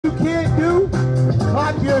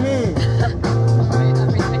clap your hands.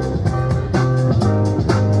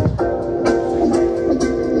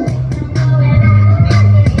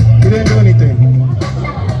 You didn't do anything.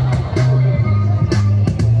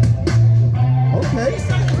 Okay.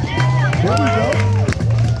 There we go.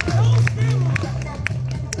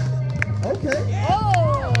 Okay.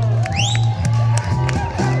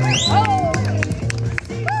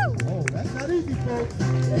 Oh, that's not easy, folks.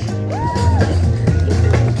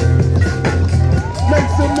 Make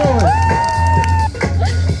some noise.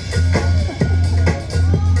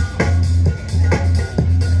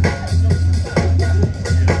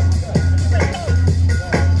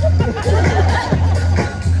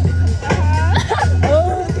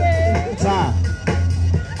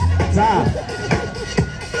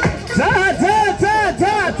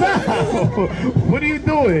 What are you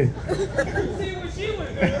doing?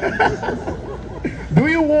 Do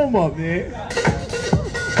your warm up, man.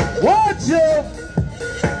 Watch it.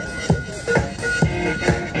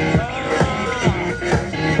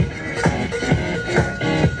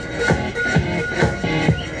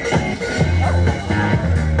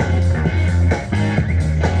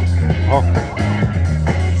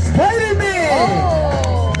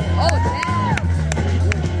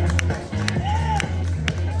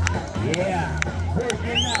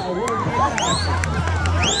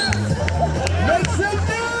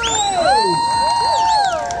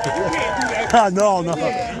 No, no.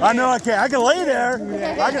 I know I can't. I can lay there.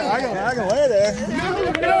 I can lay there.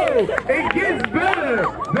 No, it gets better.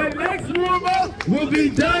 The next warm-up will be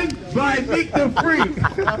done by Meek the Freak.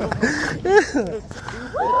 I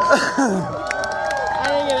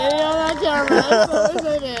didn't get any on that camera. That's what I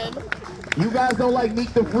did. You guys don't like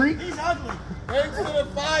Meek the Freak? He's ugly. Thanks to the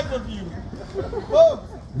 5 of you. Folks,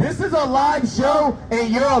 this is a live show and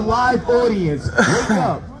you're a live audience. Wake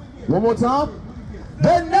up. One more time.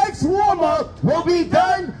 The next warm-up will be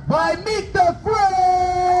done by Meek the Freak!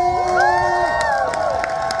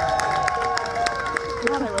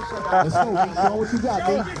 Let's go, Meek. Show what you got,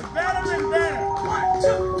 Meek. better and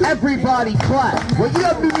better. Everybody clap. Wake it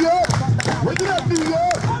up, New York. Wake it up, New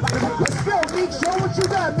York. Let's go, Meek. Show what you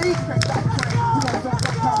got, Meek.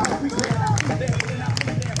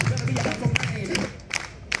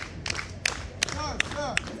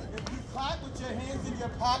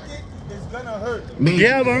 Pocket is gonna hurt.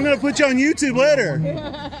 Yeah, but I'm gonna put you on YouTube later.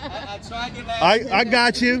 I tried it last I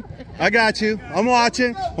got you. I got you. I'm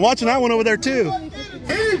watching. I'm watching that one over there too.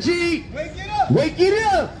 Energy! Wake it up! Wake it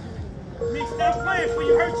up! Meek, stop playing before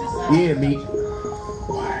you hurt yourself. Yeah, Meek.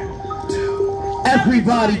 1, 2.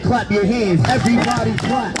 Everybody clap your hands. Everybody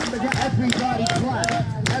clap. Everybody clap.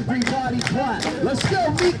 Everybody clap. Let's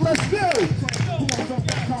go, Meek. Let's go.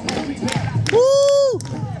 Woo!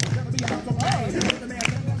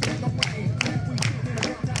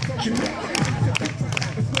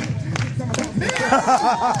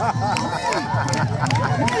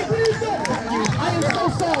 I am so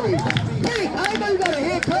sorry. Hey, I know you got a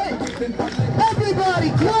haircut. Everybody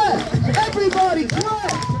clap. Everybody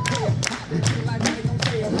clap.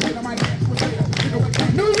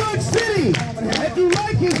 New York City. If you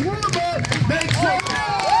like his warm-up, make sure.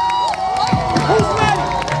 Who's ready?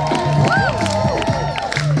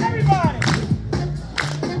 Everybody!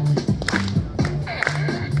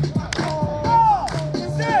 4,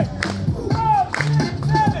 6, 7.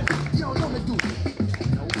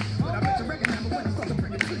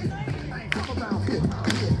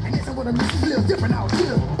 Different out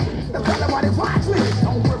here. That's why they watch me.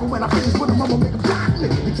 Don't worry when I finish with them, I'm gonna make them block me.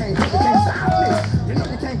 You can't stop me. You know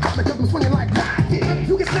you can't cut me because I'm swinging like rocket.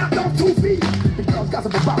 You get snapped on 2 feet. The girls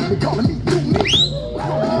gossip about me, calling me do me. What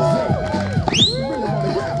do you say? You really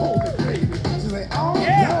wanna grab hold of me, baby. She say, oh,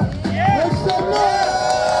 yeah. Make some noise.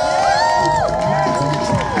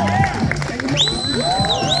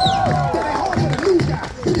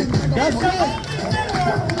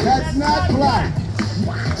 That's not black.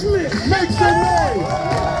 Make some noise!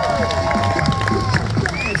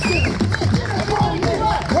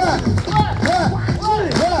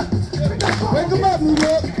 Wake them up, New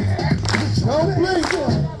York! Don't blink!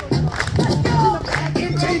 You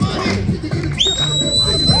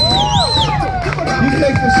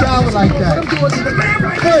take the shower like that.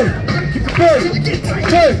 Hey!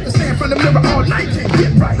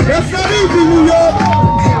 That's not easy, New York!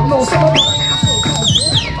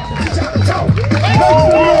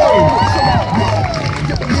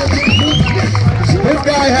 This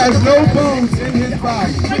guy has no bones in his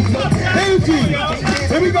body. Energy!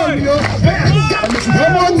 Here we go, New York.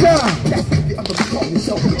 One more time.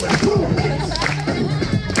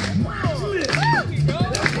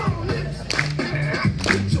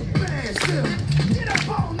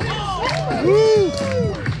 Woo!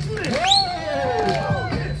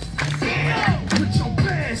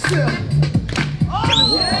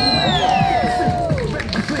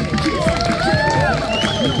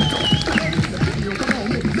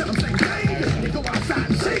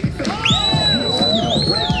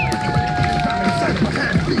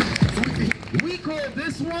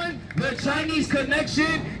 Next one, the Chinese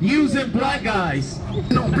connection using black guys.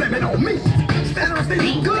 Don't blame it on me. Stand on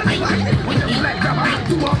stage good like it. When you're black, I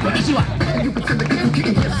do all black. You can tell the kids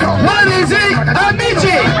kicking his song. What is it?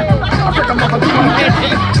 Amici!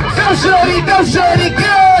 Go shorty,